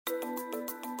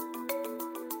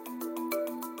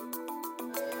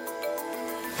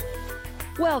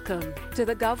Welcome to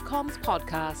the GovComms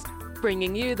podcast,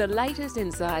 bringing you the latest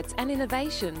insights and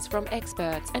innovations from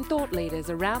experts and thought leaders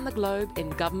around the globe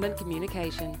in government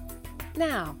communication.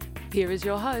 Now, here is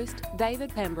your host,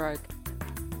 David Pembroke.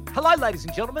 Hello, ladies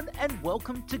and gentlemen, and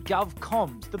welcome to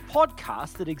GovComms, the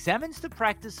podcast that examines the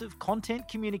practice of content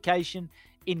communication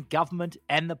in government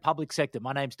and the public sector.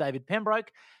 My name's David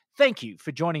Pembroke. Thank you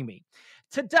for joining me.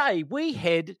 Today, we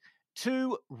head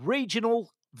to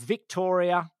regional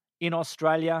Victoria in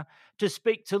Australia to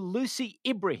speak to Lucy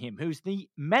Ibrahim, who's the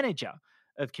Manager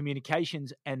of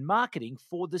Communications and Marketing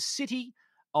for the City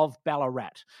of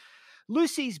Ballarat.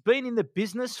 Lucy's been in the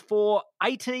business for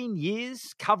 18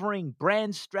 years, covering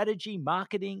brand strategy,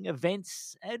 marketing,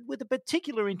 events, and with a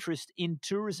particular interest in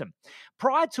tourism.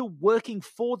 Prior to working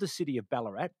for the City of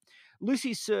Ballarat,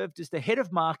 Lucy served as the Head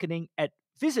of Marketing at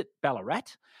Visit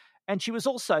Ballarat, and she was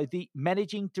also the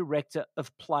Managing Director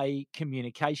of Play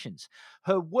Communications.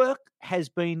 Her work has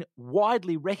been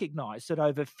widely recognised at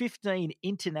over 15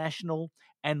 international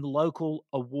and local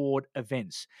award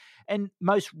events. And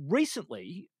most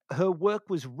recently, her work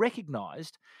was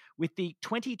recognised with the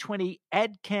 2020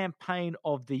 Ad Campaign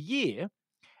of the Year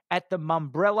at the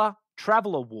Mumbrella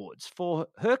Travel Awards for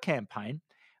her campaign,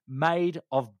 Made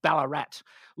of Ballarat.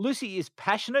 Lucy is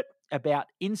passionate about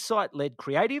insight-led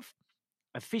creative,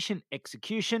 efficient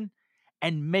execution,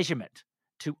 and measurement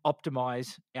to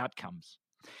optimise outcomes.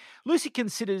 Lucy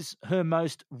considers her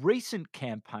most recent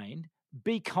campaign,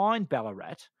 Be Kind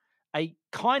Ballarat, a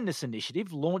kindness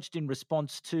initiative launched in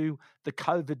response to the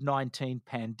COVID-19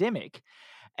 pandemic,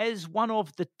 as one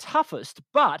of the toughest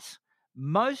but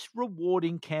most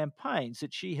rewarding campaigns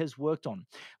that she has worked on.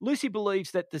 Lucy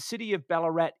believes that the City of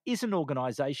Ballarat is an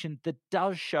organisation that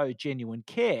does show genuine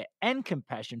care and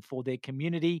compassion for their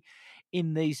community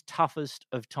in these toughest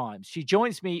of times. She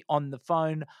joins me on the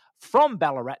phone from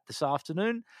Ballarat this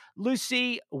afternoon.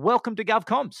 Lucy, welcome to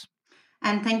GovComms.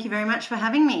 And thank you very much for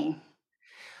having me.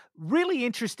 Really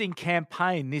interesting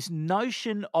campaign, this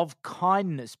notion of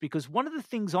kindness, because one of the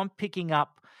things I'm picking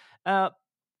up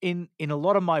in a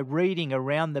lot of my reading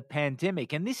around the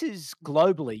pandemic, and this is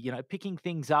globally, picking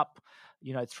things up,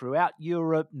 throughout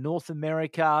Europe, North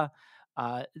America.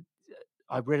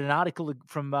 I read an article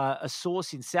from a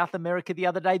source in South America the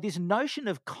other day. This notion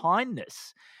of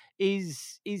kindness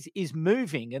is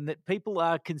moving, and that people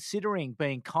are considering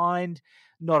being kind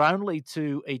not only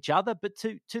to each other but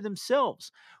to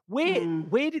themselves.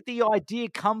 Where did the idea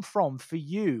come from for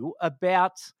you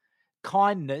about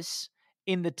kindness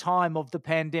in the time of the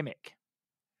pandemic?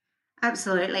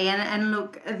 Absolutely. And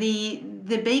look, the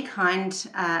Be Kind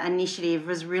initiative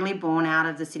was really born out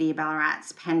of the City of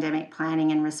Ballarat's pandemic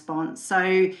planning and response.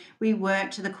 So we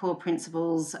worked to the core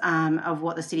principles of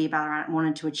what the City of Ballarat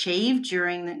wanted to achieve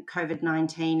during the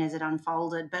COVID-19 as it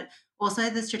unfolded, but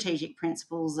also the strategic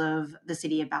principles of the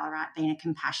City of Ballarat being a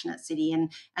compassionate city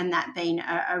and that being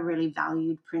a really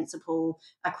valued principle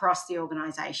across the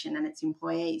organisation and its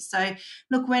employees. So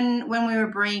look, when we were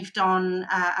briefed on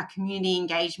a community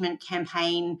engagement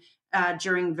campaign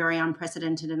during very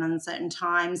unprecedented and uncertain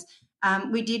times,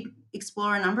 we did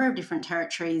explore a number of different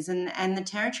territories, and the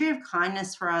territory of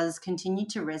kindness for us continued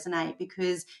to resonate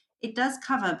because it does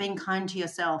cover being kind to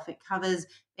yourself. It covers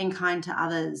being kind to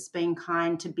others, being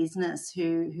kind to business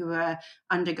who are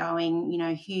undergoing,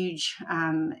 huge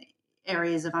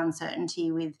areas of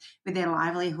uncertainty with their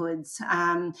livelihoods,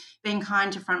 being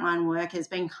kind to frontline workers,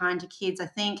 being kind to kids. I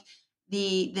think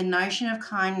the notion of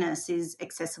kindness is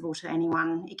accessible to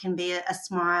anyone. It can be a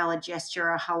smile, a gesture,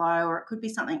 a hello, or it could be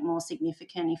something more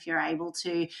significant if you're able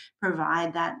to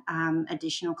provide that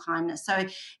additional kindness. So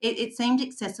it seemed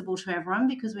accessible to everyone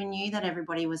because we knew that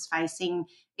everybody was facing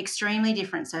extremely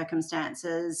different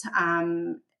circumstances,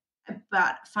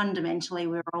 but fundamentally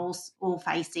we were all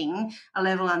facing a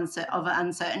level of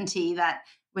uncertainty that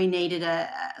we needed a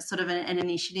sort of an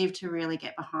initiative to really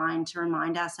get behind, to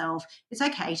remind ourselves it's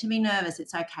okay to be nervous,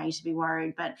 it's okay to be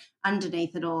worried, but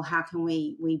underneath it all, how can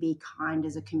we be kind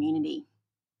as a community?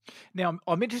 Now,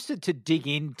 I'm interested to dig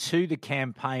into the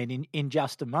campaign in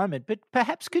just a moment, but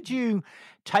perhaps could you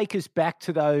take us back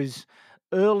to those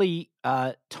early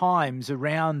times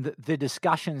around the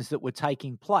discussions that were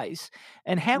taking place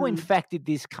and how, in fact, did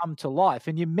this come to life?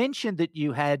 And you mentioned that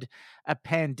you had a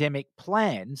pandemic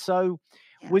plan. So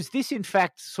was this, in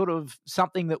fact, sort of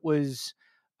something that was,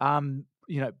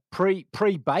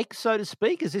 pre-baked, so to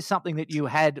speak? Is this something that you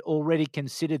had already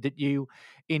considered that you,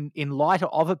 in light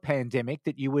of a pandemic,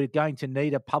 that you were going to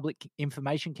need a public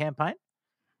information campaign?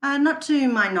 Not to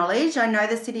my knowledge. I know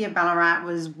the City of Ballarat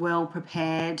was well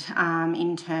prepared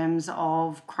in terms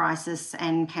of crisis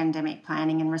and pandemic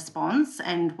planning and response,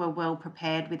 and were well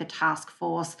prepared with a task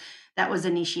force that was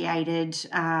initiated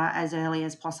as early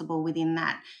as possible within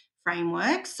that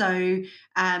framework. So,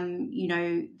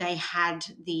 they had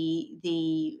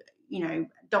the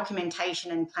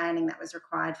documentation and planning that was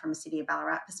required from a City of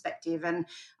Ballarat perspective. And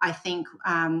I think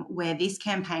where this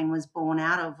campaign was born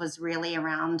out of was really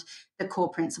around the core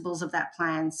principles of that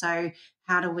plan. So,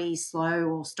 how do we slow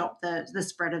or stop the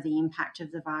spread of the impact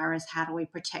of the virus? How do we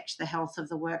protect the health of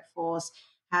the workforce?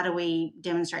 How do we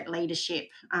demonstrate leadership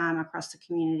across the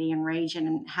community and region?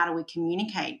 And how do we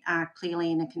communicate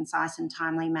clearly in a concise and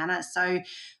timely manner? So,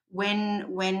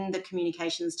 when the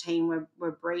communications team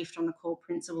were briefed on the core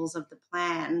principles of the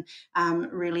plan,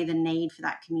 really the need for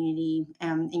that community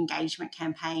engagement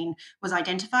campaign was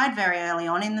identified very early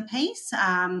on in the piece.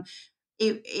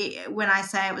 When I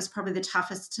say it was probably the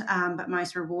toughest but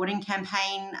most rewarding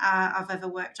campaign I've ever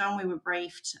worked on, we were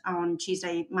briefed on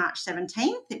Tuesday, March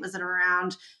 17th. It was at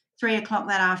around 3 o'clock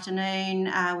that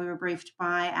afternoon. We were briefed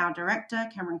by our director,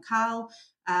 Cameron Carl,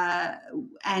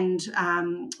 and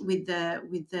with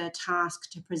the task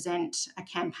to present a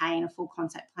campaign, a full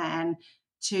concept plan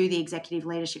to the executive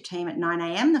leadership team at 9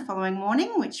 a.m. the following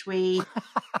morning, which we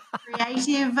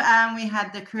creative. We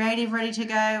had the creative ready to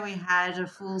go. We had a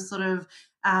full sort of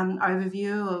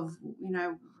overview of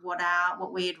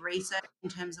what we had researched in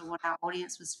terms of what our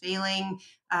audience was feeling,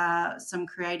 some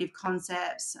creative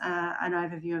concepts, an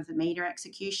overview of the media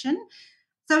execution.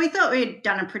 So we thought we had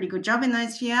done a pretty good job in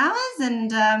those few hours.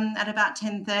 And at about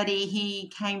 10:30,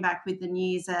 he came back with the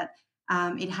news that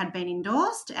it had been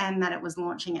endorsed and that it was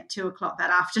launching at 2 o'clock that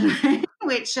afternoon,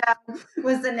 which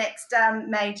was the next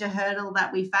major hurdle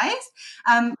that we faced.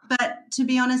 But to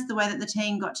be honest, the way that the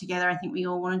team got together, I think we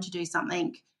all wanted to do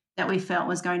something that we felt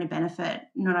was going to benefit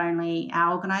not only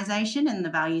our organisation and the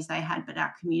values they had, but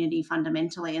our community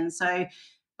fundamentally. And so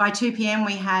by 2 p.m,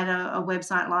 we had a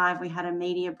website live, we had a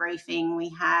media briefing, we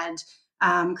had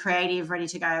creative ready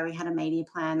to go. We had a media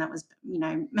plan that was,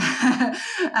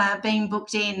 being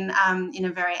booked in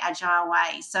a very agile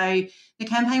way. So the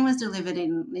campaign was delivered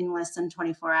in less than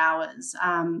 24 hours.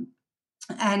 And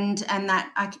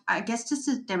that, I guess, just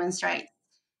to demonstrate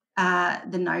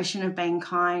the notion of being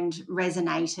kind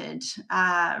resonated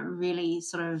really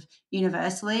sort of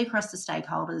universally across the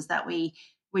stakeholders that we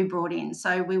brought in.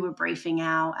 So we were briefing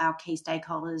our key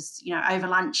stakeholders, over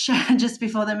lunch just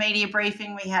before the media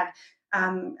briefing. We had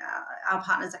our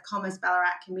partners at Commerce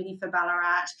Ballarat, Committee for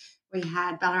Ballarat. We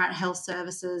had Ballarat Health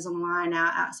Services online,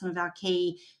 some of our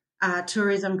key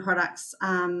tourism products,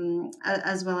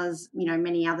 as well as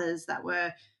many others that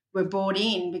were brought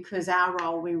in, because our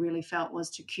role, we really felt, was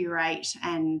to curate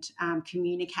and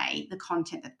communicate the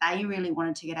content that they really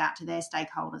wanted to get out to their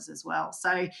stakeholders as well.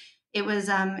 So it was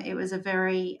a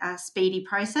very speedy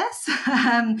process,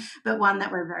 but one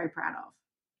that we're very proud of.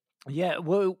 Yeah,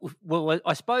 well,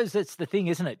 I suppose that's the thing,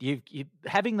 isn't it? You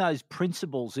having those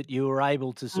principles that you were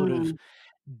able to sort of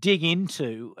dig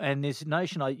into, and this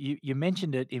notion, you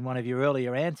mentioned it in one of your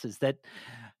earlier answers, that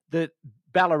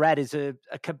Ballarat is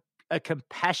a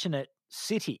compassionate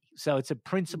city. So it's a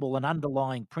principle, an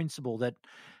underlying principle that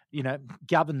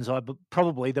governs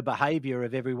probably the behaviour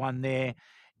of everyone there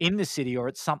in the city, or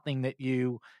it's something that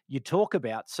you talk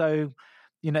about. So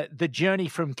the journey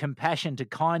from compassion to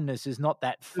kindness is not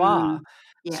that far.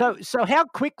 Yeah. So how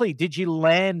quickly did you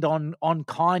land on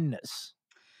kindness?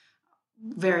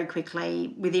 Very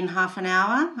quickly, within half an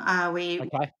hour. We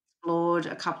Okay. explored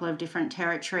a couple of different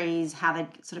territories, how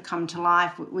they'd sort of come to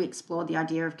life. We explored the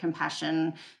idea of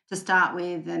compassion to start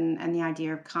with, and the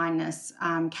idea of kindness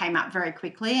came up very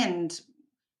quickly. And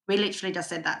we literally just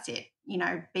said, that's it.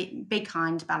 Be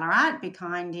kind to Ballarat, be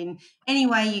kind in any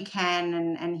way you can,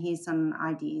 and here's some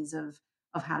ideas of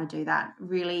how to do that.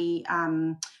 Really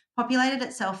populated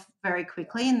itself very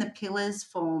quickly, and the pillars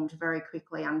formed very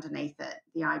quickly underneath it.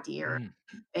 The idea of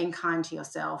being kind to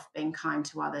yourself, being kind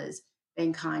to others,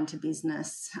 being kind to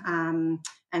business, and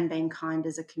being kind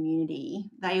as a community.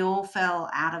 They all fell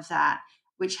out of that,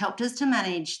 which helped us to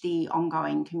manage the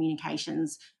ongoing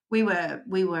communications. We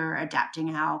were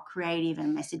adapting our creative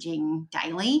and messaging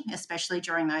daily, especially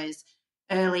during those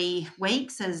early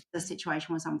weeks as the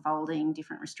situation was unfolding.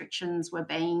 Different restrictions were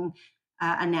being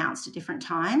announced at different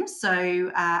times.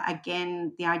 So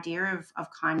again, the idea of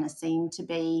kindness seemed to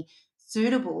be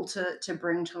suitable to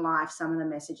bring to life some of the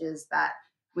messages that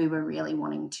we were really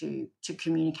wanting to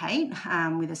communicate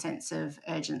with a sense of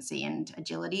urgency and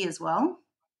agility as well.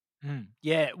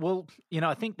 Yeah, well,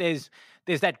 I think there's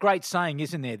that great saying,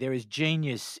 isn't there? There is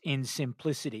genius in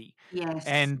simplicity, Yes.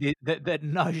 and that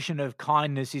notion of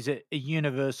kindness is a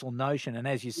universal notion. And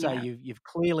as you say, Yeah, you've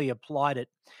clearly applied it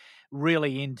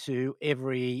really into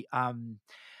every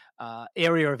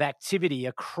area of activity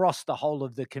across the whole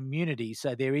of the community.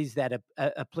 So there is that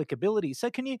applicability.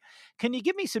 So can you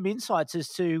give me some insights as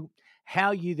to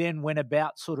how you then went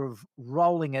about sort of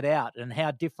rolling it out and how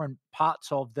different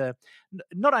parts of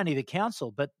not only the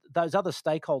council but those other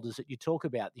stakeholders that you talk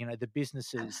about, the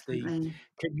businesses, the absolutely.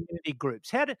 community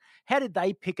groups, how did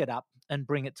they pick it up and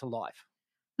bring it to life?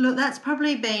 Look, that's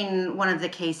probably been one of the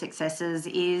key successes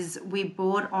is we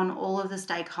brought on all of the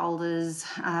stakeholders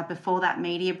before that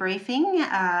media briefing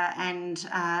and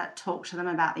talked to them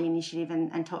about the initiative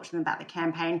and talked to them about the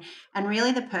campaign and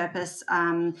really the purpose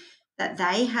that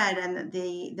they had and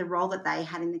the role that they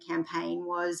had in the campaign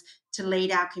was to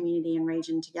lead our community and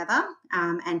region together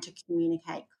and to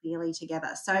communicate clearly together.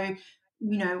 So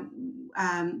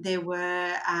there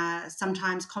were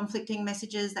sometimes conflicting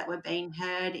messages that were being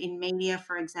heard in media,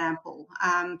 for example.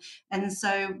 And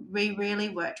so we really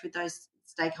worked with those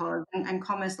stakeholders, and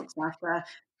Commerce looks after,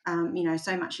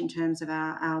 so much in terms of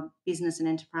our business and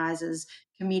enterprises.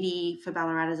 Committee for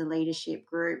Ballarat as a leadership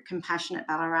group, Compassionate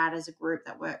Ballarat as a group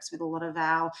that works with a lot of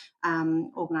our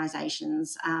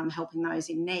organisations, helping those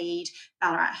in need.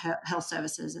 Ballarat Health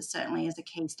Services is certainly as a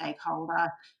key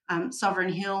stakeholder.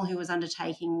 Sovereign Hill, who was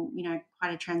undertaking,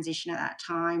 quite a transition at that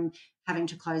time, having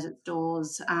to close its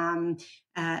doors.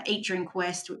 Eat Drink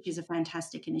West, which is a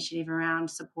fantastic initiative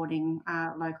around supporting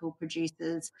local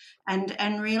producers,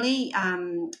 and really,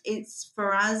 it's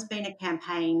for us been a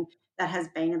campaign that has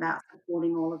been about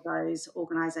supporting all of those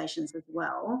organisations as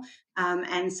well,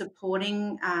 and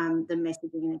supporting the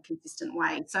messaging in a consistent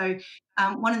way. So,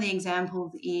 one of the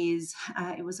examples is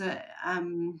it was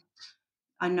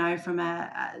I know from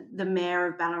the Mayor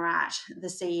of Ballarat, the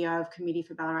CEO of Committee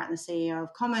for Ballarat, and the CEO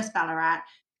of Commerce Ballarat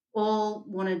all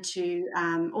wanted to,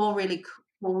 all really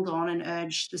called on and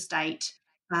urged the state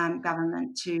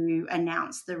government to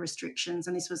announce the restrictions.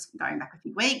 And this was going back a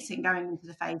few weeks and going into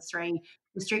the phase 3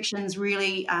 restrictions,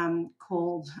 really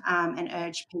called and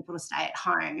urged people to stay at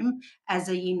home as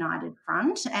a united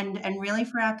front. And really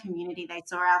for our community, they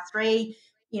saw our three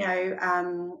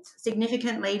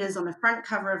significant leaders on the front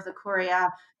cover of the Courier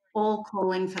all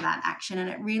calling for that action. And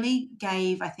it really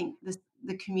gave, I think,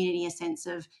 the community a sense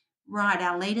of, right,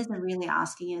 our leaders are really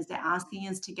asking us, they're asking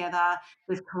us together.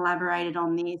 We've collaborated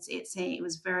on this. It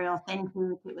was very authentic.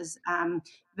 It was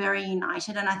very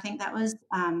united. And I think that was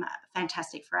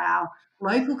fantastic for our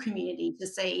local community to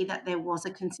see that there was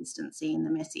a consistency in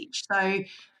the message. So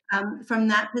from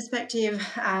that perspective,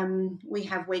 we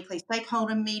have weekly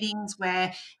stakeholder meetings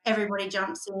where everybody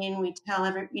jumps in. We tell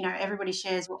everybody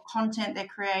shares what content they're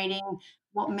creating,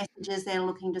 what messages they're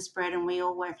looking to spread, and we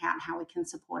all work out how we can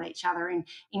support each other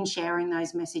in sharing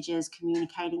those messages,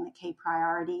 communicating the key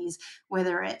priorities,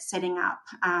 whether it's setting up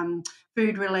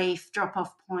food relief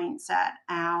drop-off points at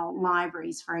our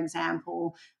libraries, for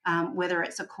example, whether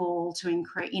it's a call to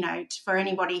increase, for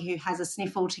anybody who has a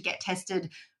sniffle to get tested,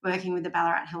 working with the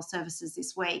Ballarat Health Services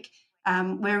this week.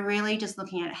 We're really just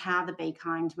looking at how the Be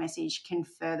Kind message can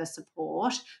further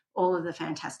support all of the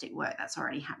fantastic work that's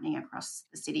already happening across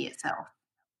the city itself.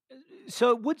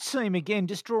 So it would seem, again,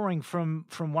 just drawing from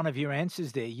one of your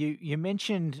answers there, you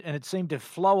mentioned, and it seemed to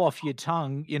flow off your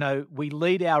tongue, we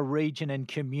lead our region and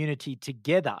community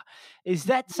together. Is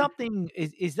that something,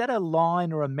 is that a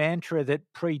line or a mantra that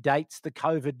predates the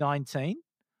COVID-19?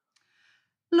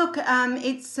 Look,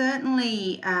 it's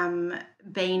certainly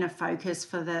been a focus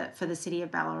for the city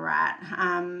of Ballarat.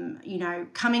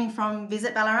 Coming from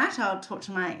Visit Ballarat, I'll talk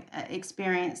to my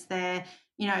experience there.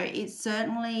 It's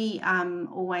certainly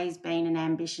always been an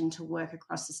ambition to work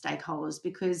across the stakeholders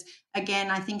because,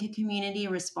 again, I think a community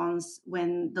responds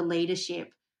when the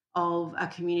leadership of a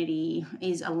community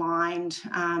is aligned.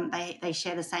 They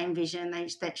share the same vision. They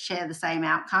share the same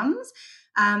outcomes.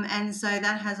 And so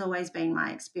that has always been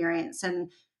my experience. And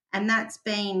that's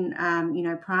been,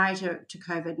 prior to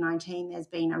COVID-19, there's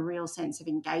been a real sense of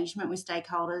engagement with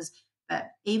stakeholders,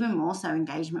 but even more so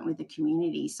engagement with the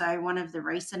community. So one of the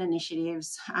recent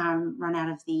initiatives run out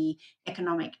of the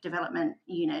Economic Development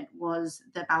Unit was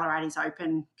the Ballarat is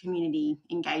Open Community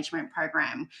Engagement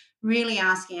Program, really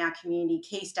asking our community,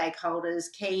 key stakeholders,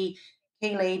 key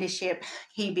leadership,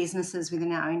 key businesses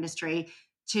within our industry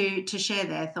to share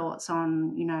their thoughts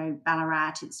on,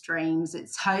 Ballarat, its dreams,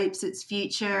 its hopes, its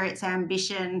future, its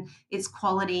ambition, its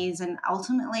qualities, and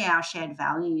ultimately our shared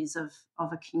values of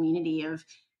a community, of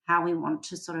how we want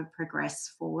to sort of progress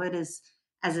forward as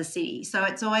a city. So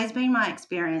it's always been my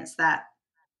experience that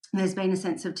There's been a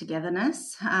sense of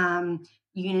togetherness,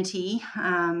 unity,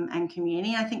 and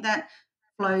community. I think that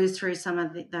flows through some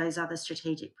of those other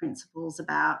strategic principles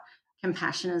about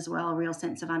compassion as well, a real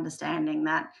sense of understanding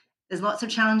that there's lots of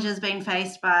challenges being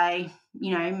faced by,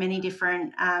 many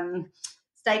different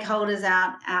stakeholders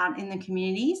out in the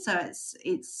community. So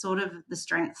it's sort of the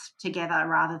strength together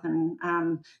rather than,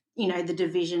 the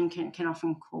division can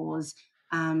often cause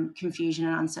confusion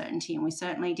and uncertainty. And we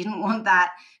certainly didn't want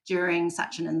that during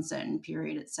such an uncertain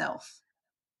period itself.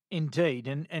 Indeed,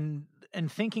 and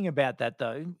thinking about that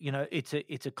though,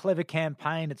 it's a clever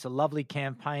campaign, it's a lovely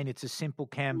campaign, it's a simple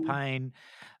Mm, campaign.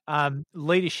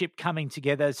 Leadership coming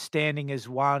together, standing as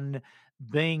one,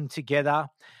 being together,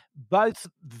 both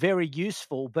very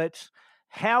useful. But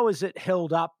how is it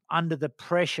held up under the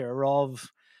pressure of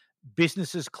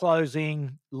businesses closing,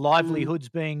 mm, livelihoods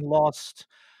being lost?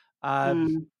 Uh,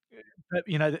 mm, but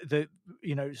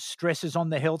stresses on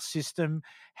the health system.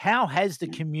 How has the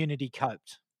yeah. community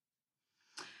coped?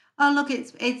 Oh, look,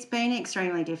 it's been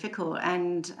extremely difficult,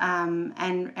 and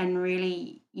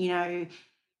really,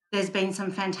 there's been some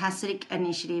fantastic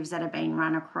initiatives that have been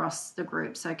run across the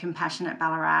group. So, Compassionate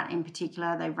Ballarat, in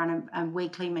particular, they run a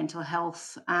weekly mental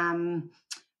health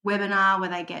webinar where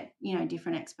they get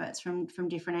different experts from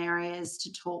different areas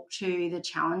to talk to the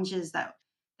challenges that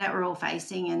we're all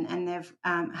facing, and they've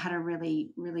had a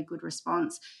really really good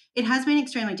response. It has been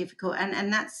extremely difficult,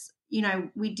 and that's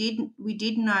we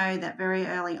did know that very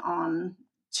early on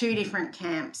two different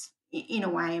camps in a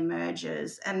way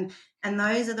emerges, and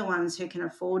those are the ones who can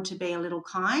afford to be a little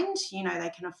kind.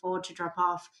 They can afford to drop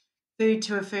off food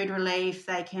to a food relief.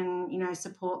 They can,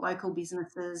 support local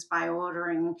businesses by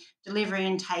ordering delivery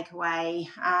and takeaway.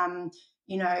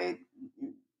 You know,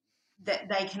 that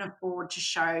they can afford to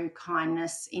show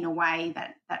kindness in a way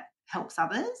that helps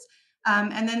others.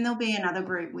 And then there'll be another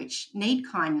group which need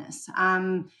kindness.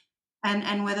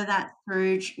 And whether that's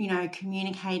through,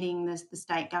 communicating the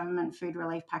state government food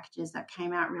relief packages that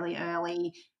came out really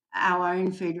early, our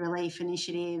own food relief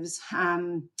initiatives,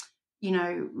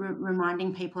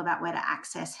 reminding people about where to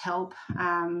access help.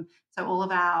 So all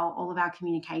of our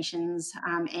communications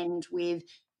end with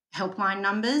helpline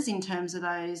numbers in terms of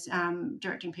those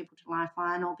directing people to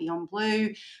Lifeline or Beyond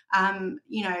Blue.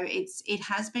 It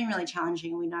has been really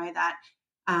challenging. We know that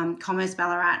Commerce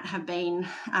Ballarat have been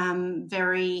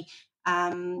very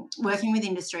working with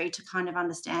industry to kind of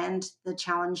understand the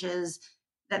challenges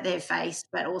that they've faced,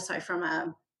 but also from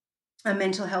a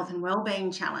mental health and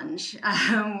wellbeing challenge.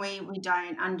 We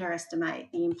don't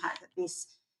underestimate the impact that this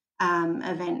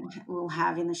event will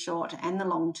have in the short and the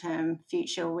long term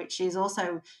future, which is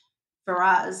also for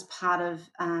us part of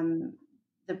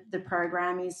the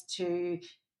program is to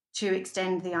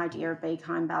extend the idea of Be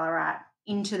Kind Ballarat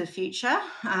into the future,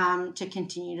 to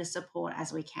continue to support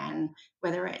as we can,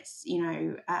 whether it's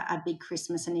a big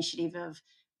Christmas initiative of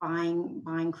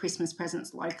buying Christmas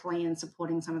presents locally and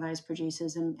supporting some of those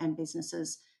producers and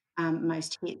businesses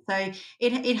most hit. So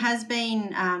it has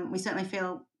been. We certainly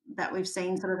feel that we've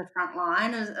seen sort of the front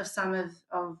line of some of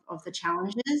the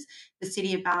challenges. The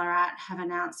City of Ballarat have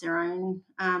announced their own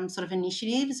sort of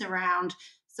initiatives around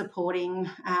supporting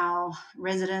our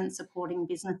residents, supporting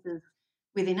businesses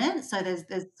within it. So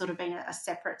there's sort of been a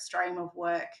separate stream of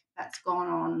work that's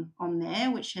gone on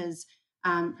there, which has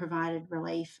provided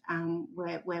relief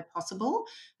where possible.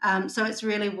 So it's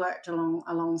really worked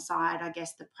alongside, I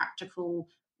guess, the practical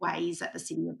ways that the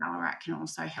City of Ballarat can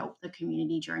also help the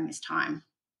community during this time.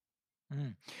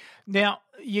 Mm. Now,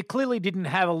 you clearly didn't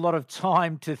have a lot of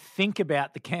time to think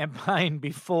about the campaign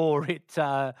before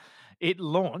it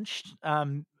launched.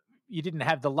 You didn't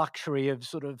have the luxury of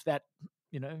sort of that,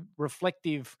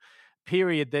 reflective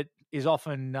period that is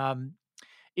often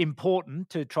important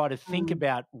to try to think Mm.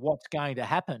 about what's going to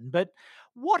happen. But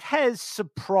what has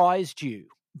surprised you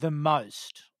the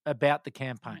most about the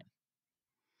campaign?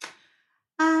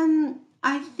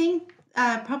 I think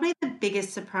probably the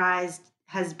biggest surprise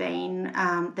has been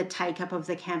the take up of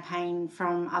the campaign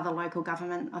from other local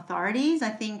government authorities. I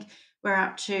think we're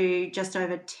up to just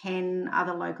over 10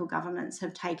 other local governments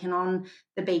have taken on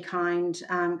the Be Kind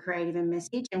creative and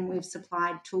message, and we've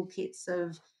supplied toolkits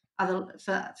of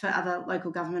for other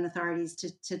local government authorities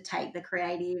to take the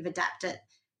creative, adapt it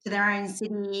to their own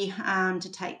city,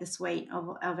 to take the suite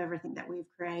of everything that we've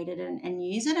created and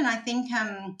use it. And I think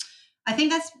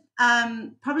that's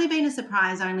probably been a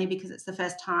surprise only because it's the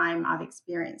first time I've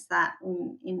experienced that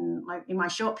in my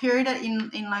short period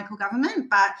in local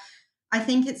government. But I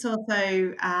think it's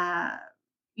also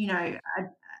you know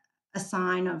a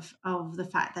sign of the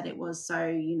fact that it was so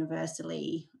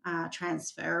universally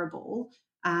transferable.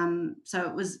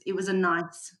 So it was a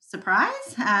nice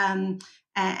surprise,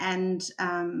 That's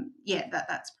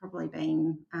probably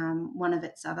been one of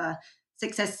its other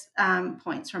success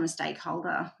points from a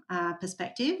stakeholder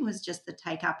perspective, was just the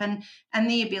take up and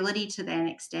the ability to then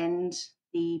extend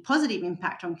the positive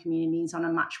impact on communities on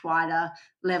a much wider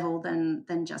level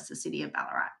than just the city of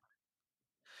Ballarat.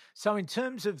 So in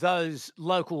terms of those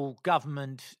local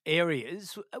government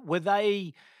areas, were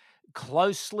they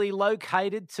closely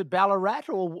located to Ballarat,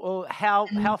 or how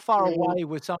far Initially, away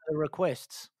were some of the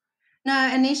requests?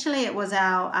 no, initially it was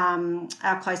our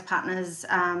close partners,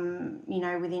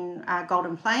 within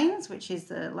Golden Plains, which is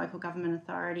the local government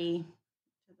authority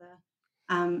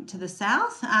to the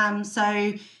south.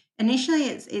 So initially,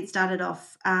 it started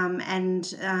off, and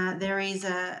there is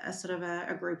a sort of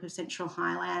a group of Central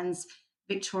Highlands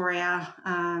Victoria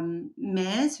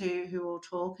mayors who will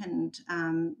talk and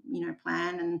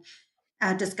plan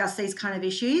and discuss these kind of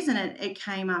issues. And it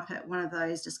came up at one of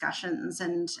those discussions,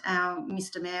 and our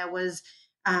Mr. Mayor was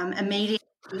immediately,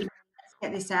 let's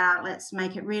get this out, let's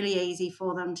make it really easy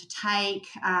for them to take,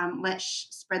 let's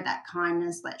spread that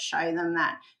kindness, let's show them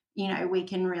that, we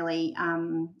can really,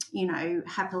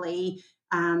 happily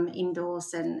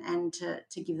endorse and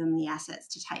to give them the assets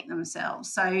to take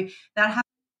themselves. So that happened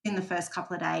in the first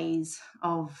couple of days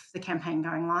of the campaign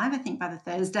going live. I think by the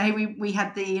Thursday we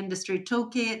had the industry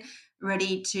toolkit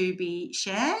ready to be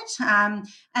shared. And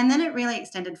then it really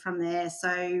extended from there.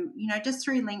 So, just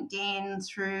through LinkedIn,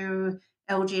 through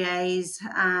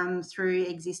LGAs, through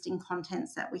existing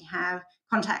contacts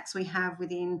we have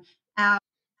within our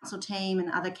council team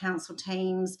and other council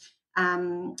teams.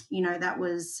 That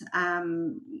was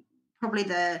probably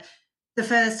the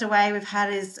furthest away we've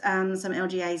had is some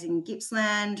LGAs in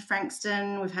Gippsland,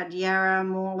 Frankston. We've had Yarra,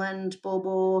 Moreland,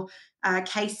 Bawbaw,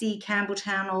 Casey,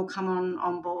 Campbelltown all come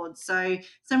on board. So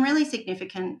some really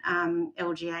significant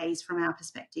LGAs from our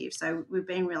perspective. So we've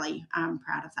been really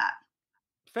proud of that.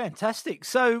 Fantastic.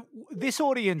 So this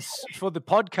audience for the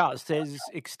podcast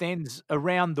extends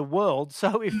around the world.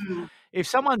 So if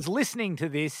someone's listening to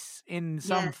this in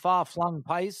some Yes. far-flung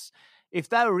place, if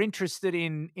they were interested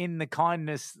in the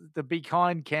kindness, the Be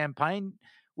Kind campaign,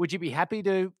 would you be happy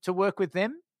to work with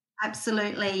them?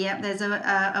 Absolutely. Yep. There's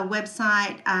a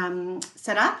website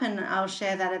set up, and I'll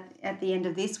share that at the end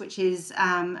of this, which is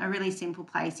a really simple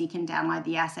place. You can download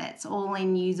the assets all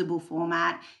in usable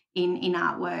format in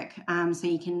artwork. So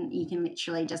you can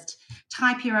literally just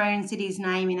type your own city's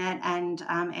name in it, and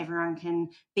everyone can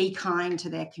be kind to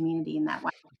their community in that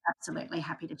way. Absolutely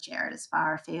happy to share it as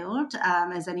far afield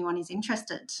as anyone is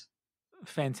interested.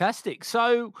 Fantastic.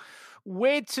 So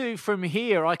where to from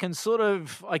here? I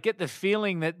get the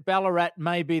feeling that Ballarat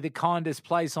may be the kindest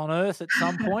place on earth at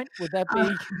some point. Would that be,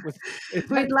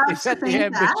 We'd love is to that the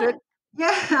think that. ambition?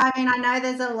 Yeah, I mean, I know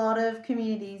there's a lot of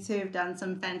communities who have done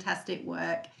some fantastic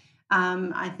work.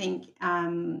 I think,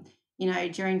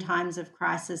 during times of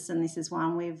crisis, and this is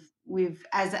one we've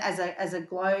as a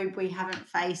globe we haven't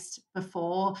faced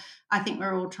before. I think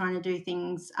we're all trying to do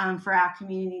things for our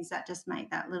communities that just make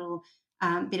that little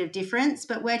bit of difference.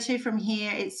 But where to from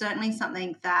here? It's certainly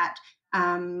something that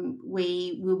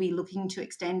we will be looking to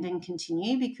extend and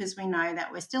continue, because we know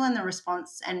that we're still in the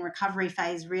response and recovery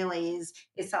phase. Really is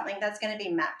something that's going to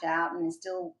be mapped out and is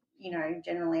still,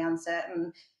 generally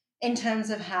uncertain in terms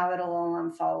of how it'll all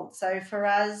unfold. So for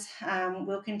us,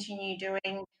 we'll continue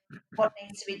doing what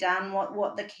needs to be done,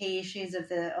 what the key issues of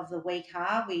the week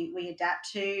are. We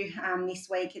adapt to. This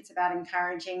week it's about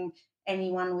encouraging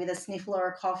anyone with a sniffle or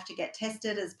a cough to get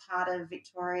tested as part of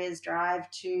Victoria's drive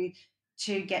to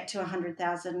get to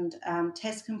 100,000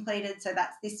 tests completed. So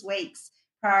that's this week's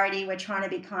priority. We're trying to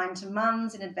be kind to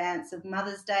mums in advance of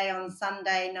Mother's Day on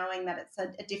Sunday, knowing that it's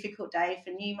a difficult day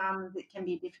for new mums. It can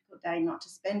be a difficult day not to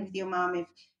spend with your mum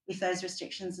if those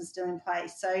restrictions are still in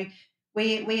place. So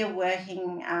we are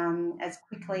working as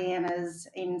quickly and as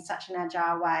in such an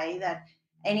agile way that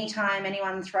anytime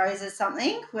anyone throws us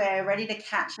something, we're ready to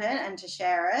catch it and to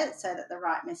share it so that the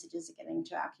right messages are getting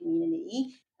to our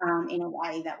community in a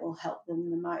way that will help them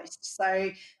the most.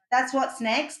 So that's what's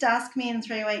next. Ask me in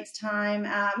 3 weeks' time.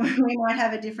 We might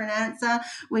have a different answer.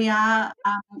 We are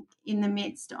in the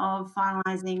midst of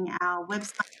finalising our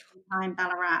website behind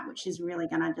Ballarat, which is really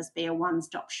going to just be a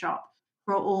one-stop shop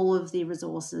for all of the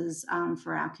resources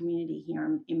for our community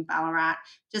here in Ballarat,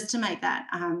 just to make that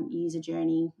user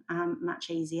journey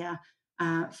much easier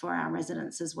for our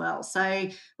residents as well. So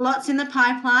lots in the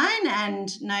pipeline,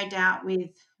 and no doubt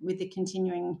with the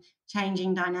continuing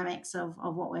changing dynamics of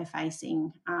what we're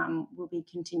facing, we'll be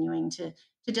continuing to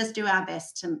just do our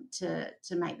best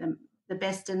to make them the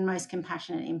best and most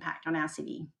compassionate impact on our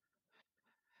city.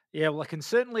 Yeah, well, I can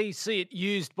certainly see it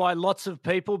used by lots of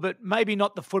people, but maybe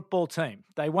not the football team.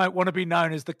 They won't want to be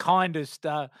known as the kindest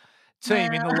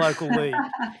team in Well, the local league.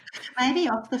 maybe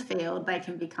off the field they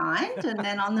can be kind, and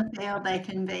then on the field they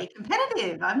can be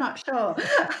competitive. I'm not sure.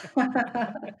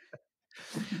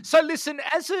 So, listen,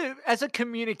 as a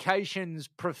communications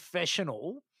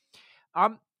professional,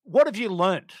 what have you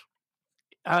learnt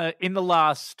in the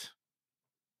last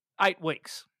 8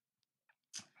 weeks?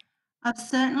 I've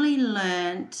certainly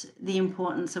learnt the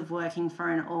importance of working for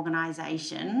an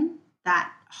organisation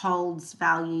that holds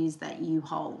values that you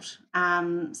hold.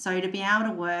 So to be able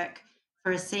to work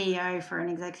for a CEO, for an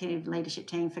executive leadership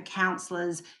team, for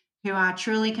counsellors who are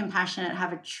truly compassionate,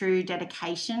 have a true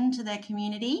dedication to their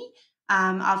community.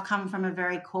 I've come from a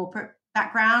very corporate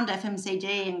background,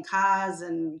 FMCG and cars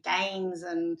and games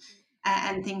and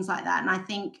things like that. And I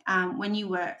think when you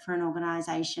work for an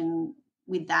organisation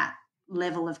with that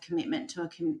level of commitment to a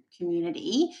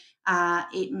community,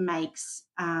 it makes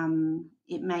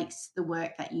the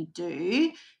work that you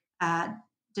do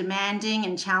demanding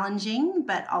and challenging,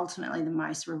 but ultimately the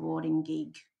most rewarding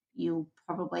gig you'll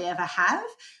probably ever have.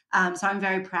 So I'm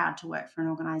very proud to work for an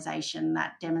organisation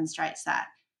that demonstrates that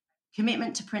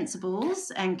commitment to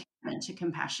principles and commitment to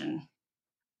compassion.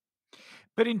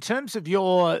 But in terms of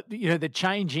the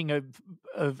changing of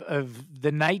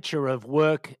the nature of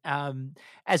work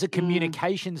as a Mm,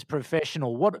 communications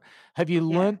professional, what have you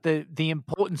yeah. learnt the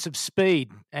importance of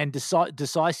speed and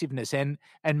decisiveness and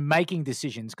making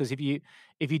decisions? Because if you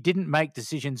didn't make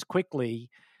decisions quickly,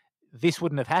 this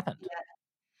wouldn't have happened.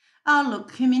 Oh,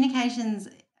 look, communications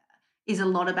is a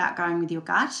lot about going with your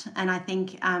gut. And I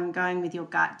think going with your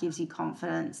gut gives you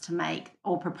confidence to make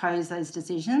or propose those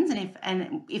decisions.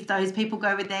 And if those people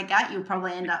go with their gut, you'll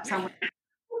probably end up somewhere.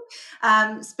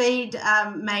 Speed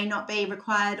may not be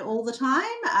required all the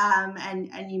time,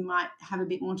 and you might have a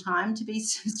bit more time to be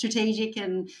strategic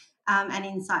and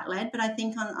insight led. But I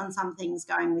think on some things,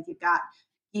 going with your gut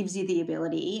gives you the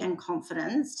ability and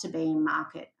confidence to be in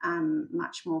market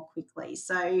much more quickly.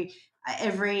 So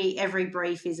every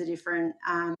brief is a different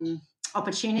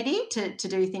opportunity to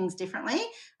do things differently.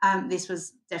 This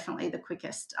was definitely the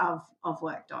quickest I've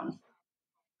worked on.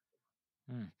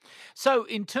 Mm. So,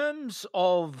 in terms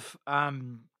of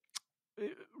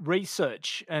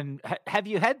research, and have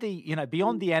you had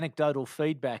beyond the anecdotal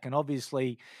feedback, and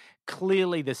obviously,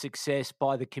 clearly the success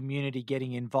by the community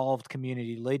getting involved,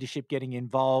 community leadership getting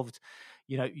involved,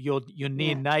 your near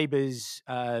Yeah. neighbours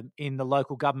in the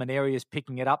local government areas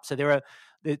picking it up. So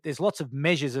there's lots of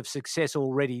measures of success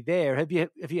already there. Have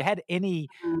you had any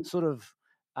Mm. sort of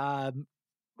um,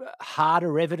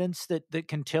 harder evidence that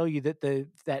can tell you that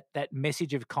that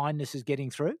message of kindness is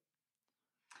getting through?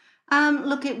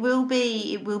 Look, it will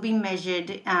be measured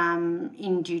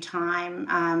in due time.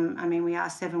 I mean, we are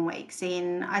 7 weeks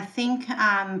in. I think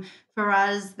for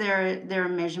us, there are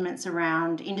measurements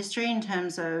around industry in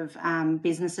terms of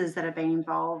businesses that have been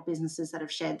involved, businesses that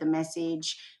have shared the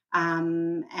message,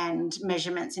 and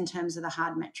measurements in terms of the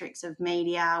hard metrics of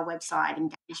media, website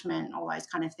engagement, all those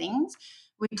kind of things.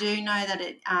 We do know that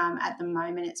it at the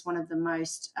moment it's one of the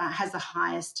most has the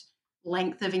highest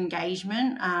length of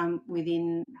engagement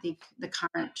within the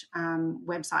current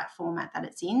website format that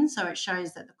it's in. So it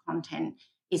shows that the content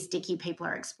is sticky. People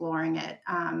are exploring it.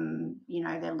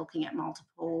 They're looking at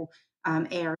multiple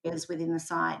areas within the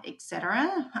site,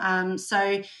 etc.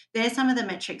 So there's some of the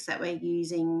metrics that we're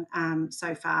using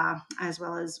so far, as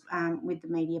well as with the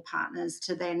media partners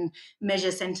to then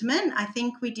measure sentiment. I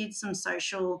think we did some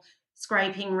social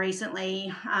scraping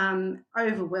recently.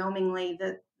 Overwhelmingly,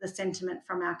 the sentiment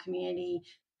from our community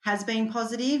has been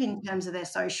positive in terms of their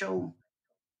social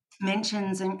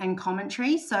mentions and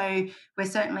commentary. So we're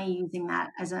certainly using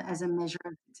that as a measure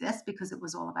of success because it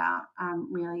was all about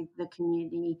really the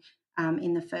community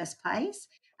in the first place.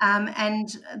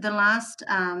 And the last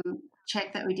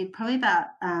check that we did probably about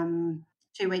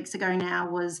 2 weeks ago now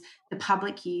was the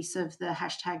public use of the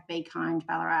hashtag Be Kind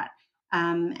Ballarat.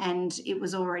 And it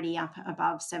was already up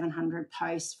above 700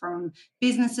 posts from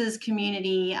businesses,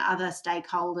 community, other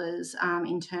stakeholders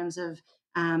in terms of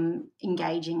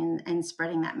engaging and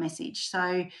spreading that message.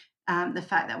 So the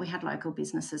fact that we had local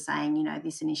businesses saying,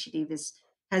 this initiative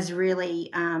has really,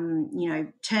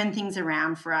 turned things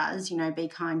around for us. Be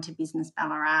Kind to Business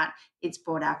Ballarat. It's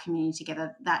brought our community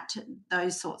together.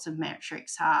 Those sorts of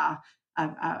metrics are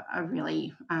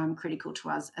really critical to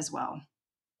us as well.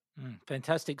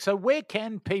 Fantastic. So where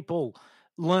can people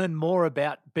learn more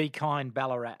about Be Kind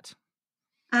Ballarat?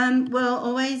 Well,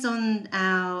 always on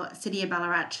our City of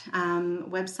Ballarat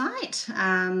website,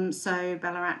 so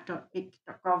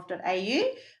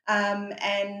ballarat.vic.gov.au,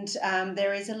 and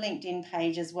there is a LinkedIn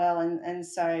page as well, and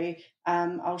so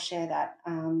I'll share that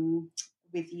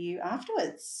with you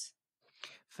afterwards.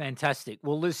 Fantastic.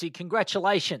 Well, Lucy,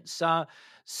 congratulations.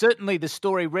 Certainly the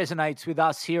story resonates with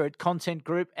us here at Content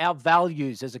Group. Our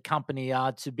values as a company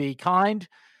are to be kind,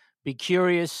 be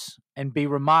curious, and be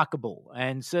remarkable.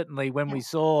 And certainly when we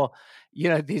saw,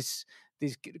 this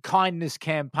kindness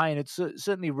campaign, it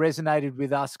certainly resonated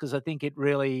with us, because I think it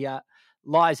really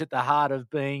lies at the heart of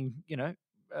being,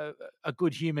 a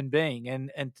good human being.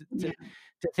 And to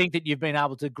think that you've been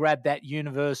able to grab that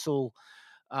universal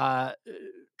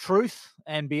truth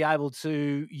and be able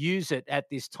to use it at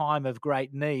this time of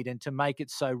great need, and to make it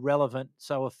so relevant,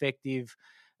 so effective,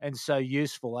 and so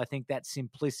useful. I think that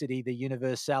simplicity, the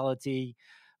universality,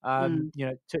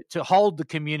 to hold the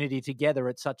community together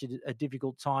at such a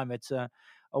difficult time. It's a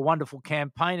wonderful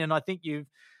campaign. And I think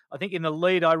in the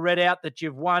lead I read out that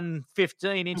you've won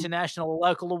 15 international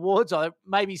local awards.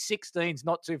 Maybe 16's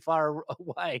not too far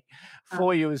away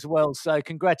for you as well. So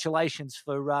congratulations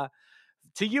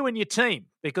to you and your team,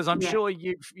 because I'm sure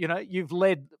you've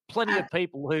led plenty of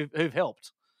people who've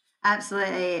helped.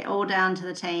 Absolutely, all down to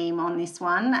the team on this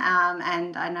one,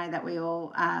 and I know that we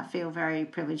all feel very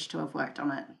privileged to have worked on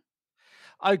it.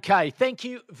 Okay, thank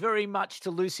you very much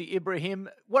to Lucy Ibrahim.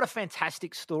 What a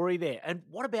fantastic story there. And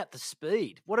what about the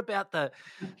speed? What about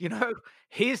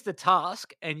here's the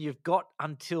task and you've got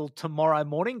until tomorrow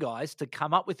morning, guys, to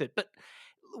come up with it. But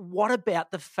what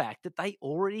about the fact that they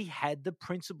already had the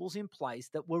principles in place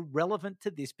that were relevant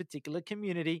to this particular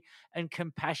community, and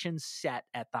compassion sat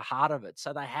at the heart of it?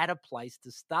 So they had a place to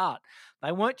start.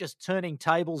 They weren't just turning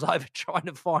tables over trying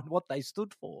to find what they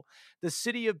stood for. The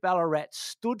City of Ballarat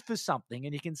stood for something,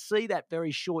 and you can see that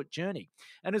very short journey.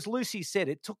 And as Lucy said,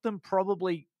 it took them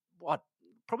probably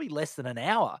less than an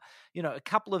hour, a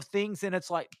couple of things, and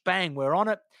it's like, bang, we're on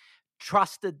it.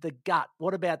 Trusted the gut.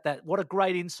 What about that? What a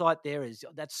great insight there is.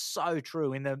 That's so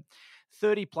true. In the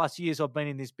 30 plus years I've been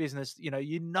in this business, you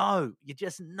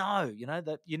just know,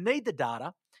 that you need the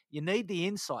data, you need the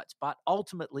insights, but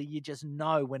ultimately you just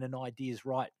know when an idea is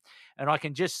right. And I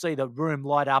can just see the room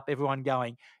light up, everyone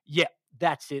going, yeah,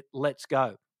 that's it, let's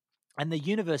go. And the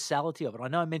universality of it. I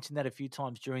know I mentioned that a few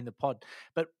times during the pod,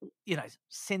 but,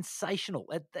 sensational.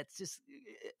 That's just,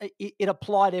 it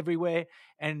applied everywhere.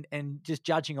 And just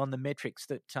judging on the metrics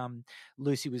that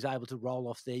Lucy was able to roll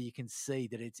off there, you can see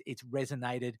that it's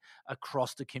resonated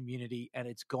across the community, and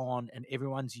it's gone, and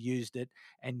everyone's used it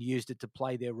to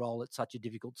play their role at such a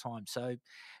difficult time. So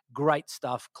great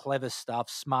stuff, clever stuff,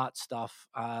 smart stuff,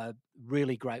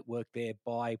 really great work there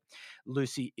by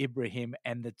Lucy Ibrahim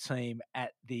and the team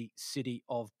at the City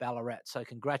of Ballarat. So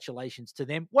congratulations to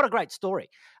them. What a great story.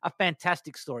 A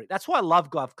fantastic story. That's why I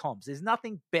love GovComms. There's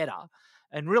nothing better.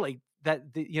 And really,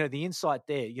 that the insight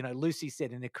there, Lucy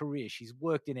said in her career, she's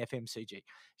worked in FMCG,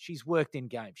 she's worked in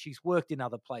games, she's worked in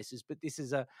other places, but this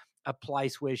is a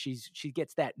place where she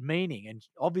gets that meaning. And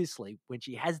obviously when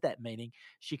she has that meaning,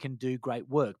 she can do great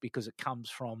work, because it comes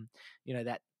from,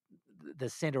 that the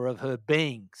center of her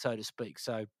being, so to speak.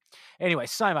 So anyway,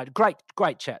 so much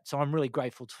great chat. So I'm really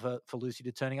grateful for Lucy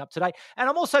to turning up today, and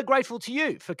I'm also grateful to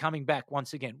you for coming back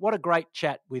once again. What a great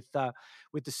chat with the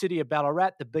City of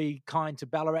Ballarat, the Be Kind to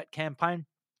Ballarat campaign.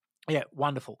 Yeah,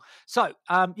 wonderful. So,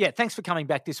 thanks for coming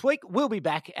back this week. We'll be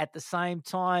back at the same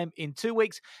time in 2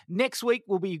 weeks. Next week,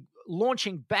 we'll be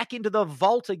launching back into the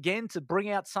vault again to bring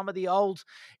out some of the old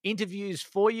interviews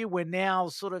for you. We're now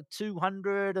sort of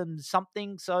 200 and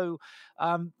something. So,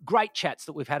 great chats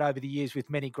that we've had over the years with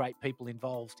many great people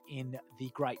involved in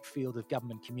the great field of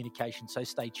government communication. So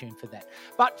stay tuned for that.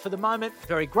 But for the moment,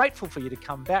 very grateful for you to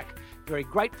come back. Very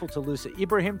grateful to Lucy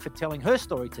Ibrahim for telling her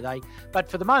story today. But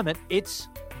for the moment, it's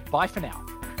bye for now.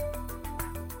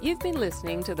 You've been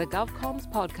listening to the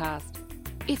GovComms podcast.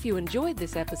 If you enjoyed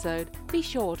this episode, be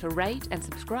sure to rate and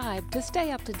subscribe to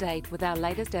stay up to date with our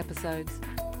latest episodes.